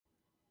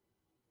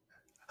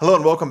Hello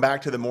and welcome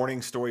back to the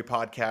Morning Story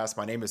Podcast.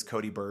 My name is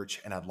Cody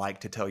Birch, and I'd like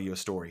to tell you a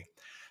story.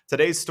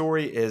 Today's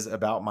story is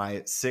about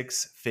my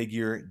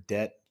six-figure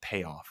debt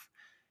payoff.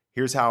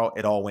 Here's how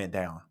it all went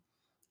down.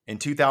 In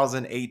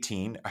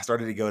 2018, I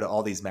started to go to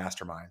all these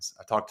masterminds.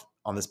 I talked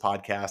on this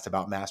podcast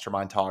about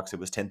mastermind talks. It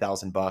was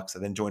 $10,000. I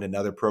then joined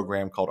another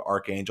program called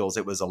Archangels.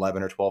 It was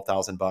 11 or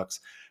 $12,000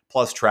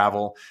 plus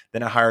travel.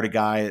 Then I hired a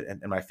guy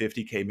in my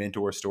 50K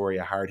mentor story.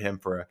 I hired him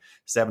for a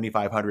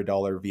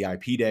 $7,500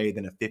 VIP day,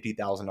 then a $50,000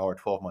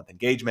 12-month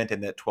engagement.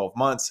 In that 12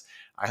 months,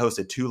 I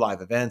hosted two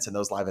live events, and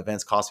those live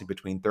events cost me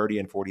between $30,000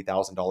 and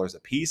 $40,000 a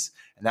piece.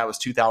 And that was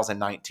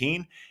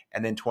 2019.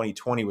 And then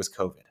 2020 was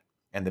COVID,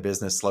 and the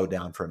business slowed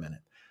down for a minute.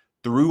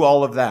 Through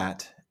all of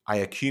that, I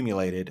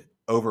accumulated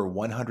over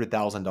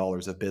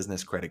 $100,000 of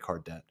business credit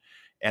card debt.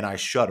 And I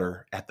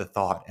shudder at the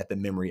thought, at the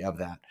memory of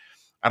that.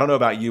 I don't know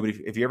about you, but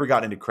if you ever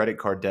got into credit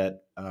card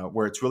debt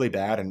where it's really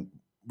bad and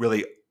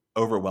really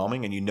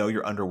overwhelming and you know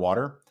you're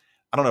underwater,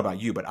 I don't know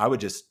about you, but I would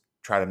just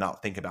try to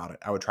not think about it.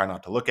 I would try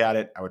not to look at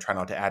it. I would try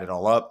not to add it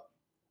all up.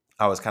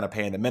 I was kind of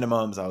paying the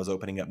minimums. I was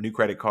opening up new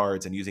credit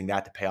cards and using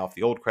that to pay off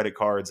the old credit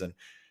cards. And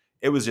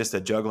it was just a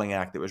juggling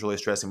act that was really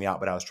stressing me out,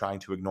 but I was trying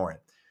to ignore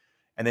it.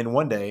 And then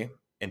one day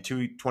in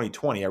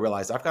 2020, I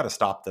realized I've got to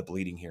stop the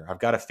bleeding here. I've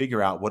got to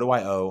figure out, what do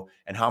I owe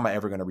and how am I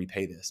ever going to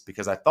repay this?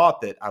 Because I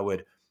thought that I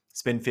would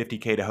spend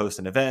 50K to host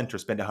an event or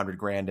spend 100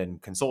 grand in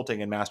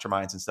consulting and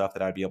masterminds and stuff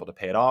that I'd be able to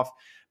pay it off.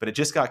 But it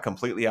just got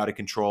completely out of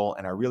control.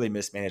 And I really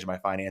mismanaged my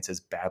finances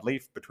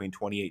badly between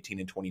 2018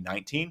 and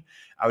 2019.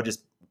 I would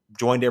just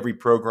joined every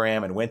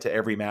program and went to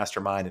every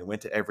mastermind and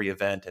went to every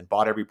event and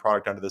bought every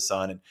product under the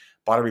sun and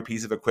bought every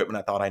piece of equipment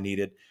I thought I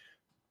needed.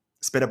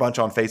 Spent a bunch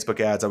on Facebook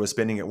ads. I was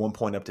spending at one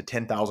point up to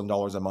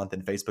 $10,000 a month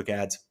in Facebook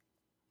ads.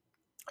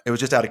 It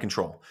was just out of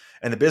control.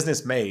 And the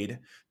business made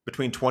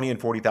between 20 and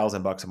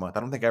 40,000 bucks a month.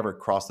 I don't think I ever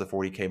crossed the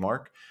 40K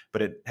mark,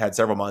 but it had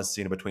several months,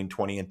 between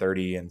 20 and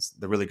 30, and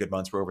the really good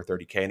months were over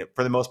 30K. And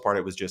for the most part,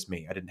 it was just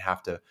me. I didn't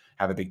have to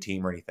have a big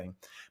team or anything,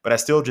 but I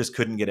still just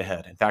couldn't get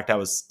ahead. In fact, I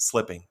was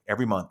slipping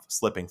every month,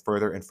 slipping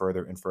further and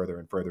further and further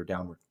and further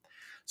downward.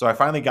 So I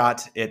finally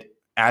got it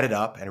added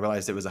up and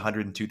realized it was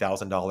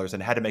 $102,000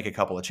 and had to make a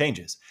couple of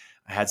changes.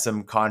 I had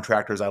some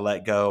contractors I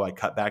let go. I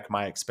cut back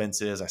my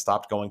expenses. I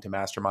stopped going to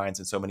masterminds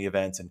and so many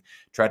events and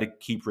tried to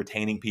keep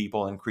retaining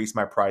people, increase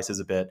my prices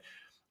a bit.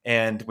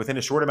 And within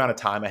a short amount of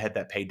time, I had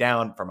that paid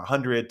down from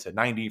 100 to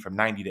 90, from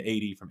 90 to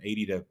 80, from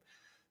 80 to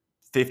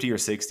 50 or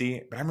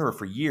 60. But I remember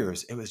for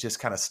years, it was just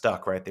kind of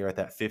stuck right there at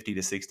that 50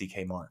 to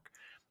 60K mark.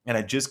 And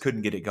I just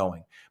couldn't get it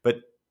going.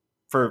 But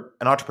for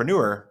an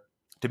entrepreneur,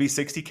 to be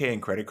 60K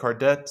in credit card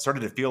debt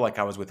started to feel like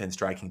I was within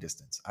striking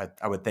distance.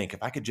 I would think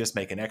if I could just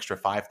make an extra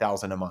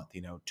 5,000 a month,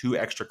 two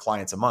extra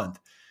clients a month,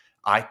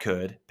 I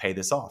could pay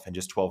this off in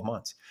just 12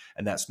 months.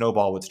 And that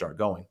snowball would start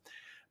going.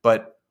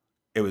 But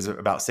it was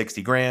about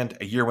 60 grand.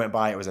 A year went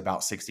by, it was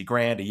about 60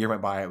 grand. A year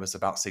went by, it was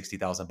about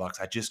 60,000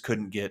 bucks. I just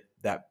couldn't get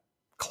that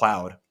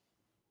cloud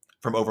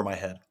from over my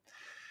head.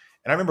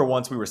 And I remember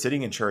once we were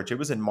sitting in church, it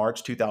was in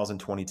March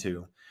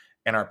 2022.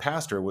 And our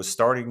pastor was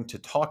starting to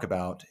talk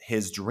about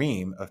his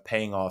dream of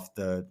paying off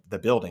the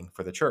building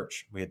for the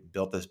church. We had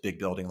built this big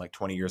building like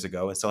 20 years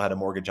ago and still had a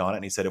mortgage on it.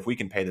 And he said, if we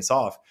can pay this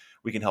off,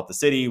 we can help the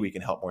city, we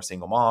can help more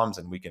single moms,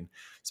 and we can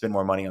spend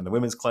more money on the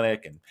women's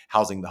clinic and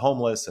housing the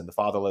homeless and the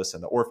fatherless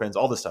and the orphans,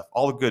 all this stuff,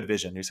 all the good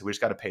vision. He said, we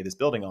just got to pay this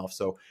building off.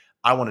 So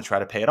I want to try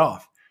to pay it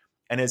off.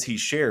 And as he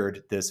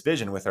shared this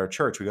vision with our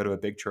church, we go to a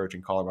big church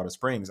in Colorado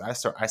Springs. I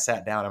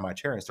sat down in my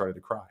chair and started to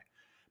cry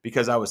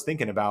because I was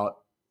thinking about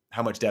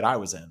how much debt I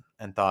was in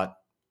and thought,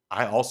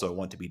 I also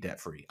want to be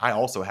debt free. I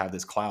also have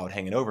this cloud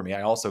hanging over me.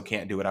 I also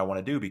can't do what I want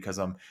to do because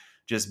I'm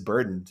just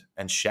burdened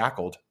and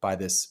shackled by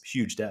this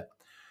huge debt.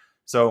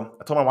 So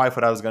I told my wife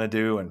what I was going to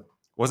do and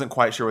wasn't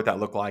quite sure what that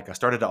looked like. I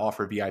started to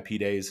offer VIP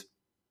days,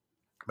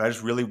 but I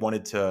just really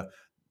wanted to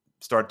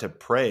start to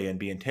pray and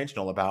be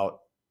intentional about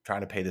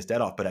trying to pay this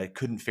debt off, but I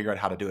couldn't figure out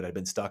how to do it. I'd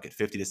been stuck at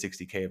 50 to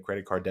 60K of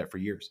credit card debt for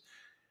years.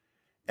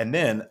 And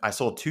then I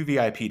sold two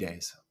VIP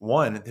days.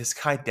 One, this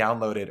guy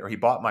downloaded, or he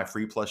bought my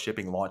free plus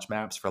shipping launch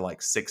maps for like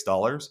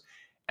 $6.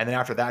 And then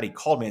after that, he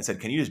called me and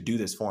said, can you just do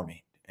this for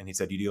me? And he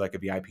said, you do like a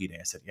VIP day?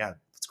 I said, yeah,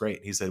 that's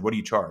great. He said, what do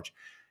you charge?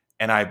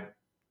 And I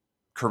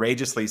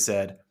courageously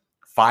said,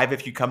 5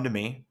 if you come to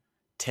me,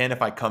 10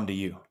 if I come to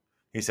you.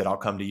 He said, I'll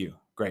come to you.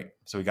 Great.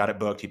 So we got it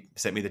booked. He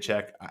sent me the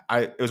check.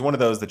 It was one of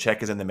those, the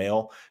check is in the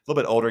mail. A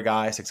little bit older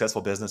guy,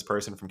 successful business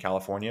person from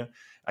California.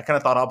 I kind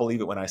of thought I'll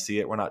believe it when I see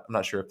it. I'm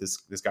not sure if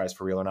this guy's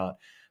for real or not,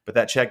 but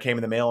that check came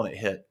in the mail and it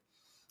hit.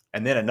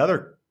 And then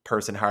another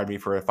person hired me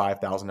for a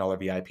 $5,000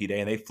 VIP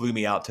day and they flew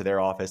me out to their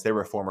office. They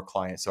were a former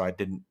client, so I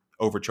didn't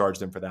overcharge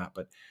them for that.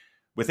 But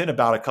within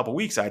about a couple of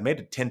weeks, I had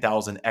made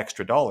 $10,000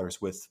 extra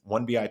with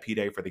one VIP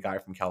day for the guy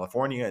from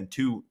California and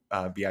two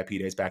VIP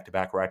days back to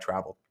back where I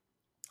traveled.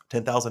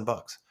 10,000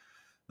 bucks.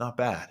 Not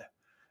bad.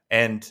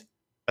 And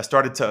I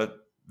started to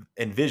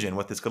envision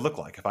what this could look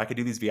like. If I could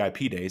do these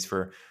VIP days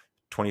for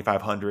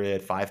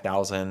 $2,500,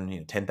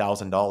 $5,000,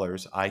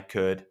 $10,000, I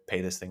could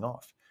pay this thing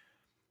off.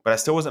 But I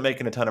still wasn't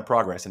making a ton of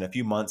progress, and a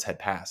few months had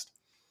passed.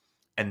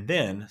 And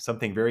then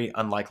something very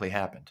unlikely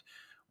happened.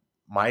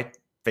 My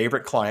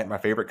favorite client, my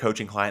favorite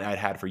coaching client I'd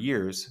had for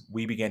years,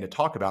 we began to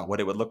talk about what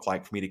it would look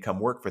like for me to come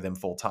work for them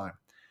full time.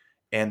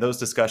 And those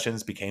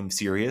discussions became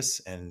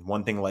serious, and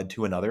one thing led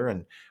to another.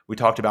 And we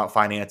talked about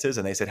finances,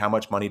 and they said, "How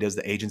much money does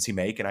the agency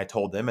make?" And I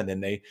told them, and then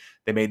they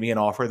made me an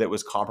offer that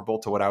was comparable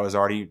to what I was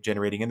already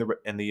generating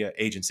in the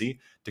agency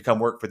to come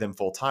work for them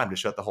full time to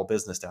shut the whole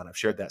business down. I've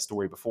shared that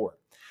story before.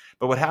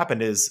 But what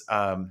happened is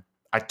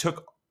I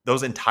took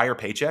those entire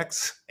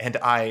paychecks and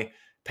I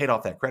paid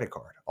off that credit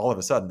card. All of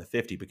a sudden, the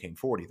 50 became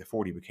 40, the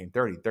 40 became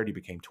 30, 30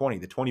 became 20,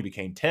 the 20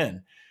 became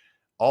 10,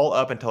 all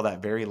up until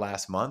that very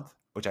last month,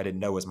 which I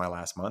didn't know was my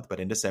last month. But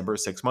in December,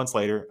 6 months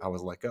later, I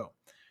was let go.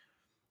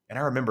 And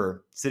I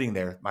remember sitting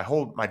there,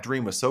 my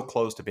dream was so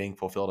close to being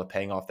fulfilled, of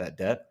paying off that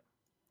debt.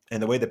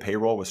 And the way the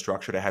payroll was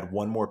structured, I had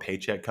one more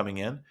paycheck coming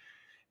in. And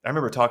I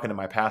remember talking to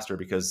my pastor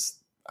because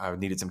I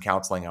needed some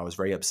counseling. I was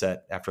very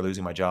upset after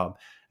losing my job,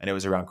 and it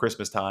was around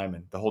Christmas time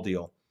and the whole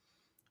deal.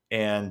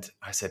 And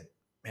I said,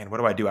 "Man, what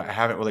do I do? I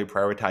haven't really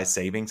prioritized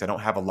savings. I don't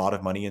have a lot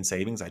of money in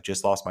savings. I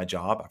just lost my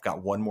job. I've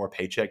got one more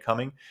paycheck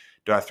coming.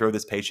 Do I throw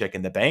this paycheck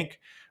in the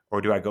bank,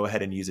 or do I go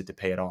ahead and use it to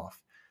pay it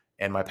off?"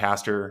 And my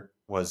pastor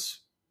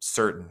was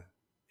certain.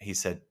 He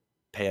said,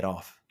 "Pay it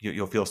off.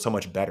 You'll feel so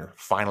much better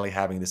finally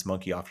having this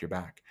monkey off your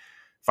back,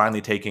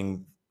 finally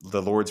taking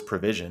the Lord's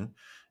provision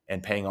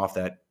and paying off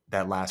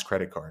that last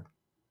credit card."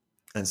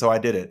 And so I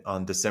did it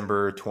on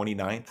December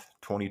 29th,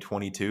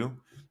 2022,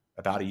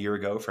 about a year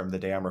ago from the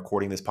day I'm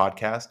recording this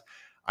podcast.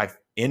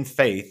 In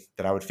faith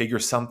that I would figure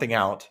something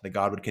out, that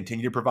God would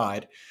continue to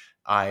provide,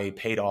 I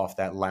paid off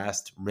that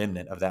last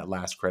remnant of that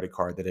last credit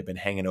card that had been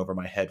hanging over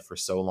my head for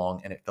so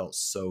long, and it felt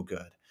so good.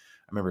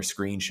 I remember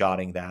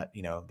screenshotting that,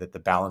 that the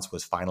balance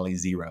was finally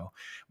zero.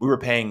 We were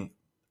paying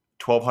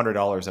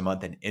 $1,200 a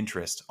month in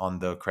interest on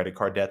the credit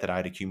card debt that I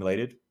had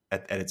accumulated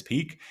at its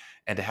peak.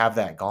 And to have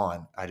that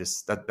gone,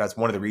 that's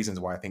one of the reasons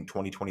why I think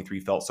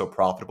 2023 felt so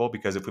profitable,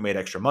 because if we made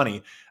extra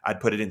money,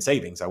 I'd put it in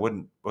savings.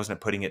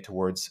 Wasn't putting it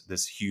towards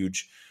this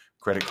huge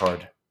credit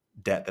card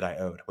debt that I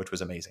owed, which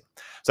was amazing.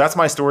 So that's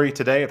my story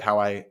today of how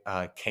I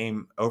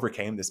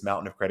overcame this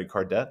mountain of credit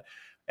card debt.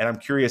 And I'm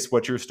curious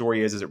what your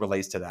story is as it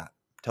relates to that.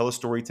 Tell a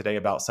story today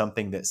about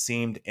something that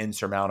seemed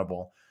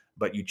insurmountable,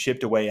 but you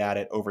chipped away at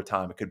it over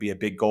time. It could be a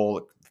big goal,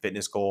 a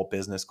fitness goal,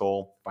 business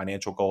goal,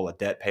 financial goal, a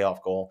debt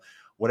payoff goal,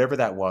 whatever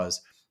that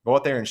was. Go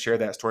out there and share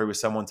that story with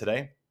someone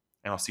today,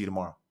 and I'll see you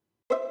tomorrow.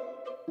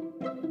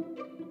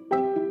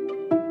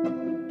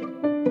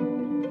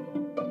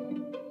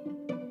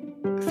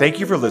 Thank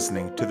you for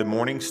listening to the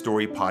Morning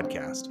Story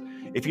Podcast.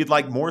 If you'd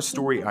like more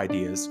story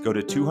ideas, go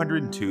to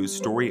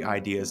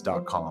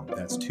 202storyideas.com.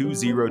 That's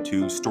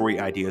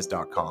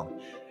 202storyideas.com.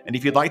 And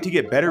if you'd like to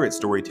get better at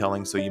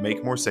storytelling so you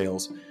make more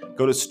sales,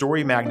 go to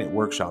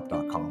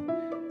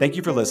storymagnetworkshop.com. Thank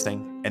you for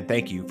listening, and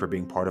thank you for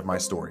being part of my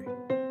story.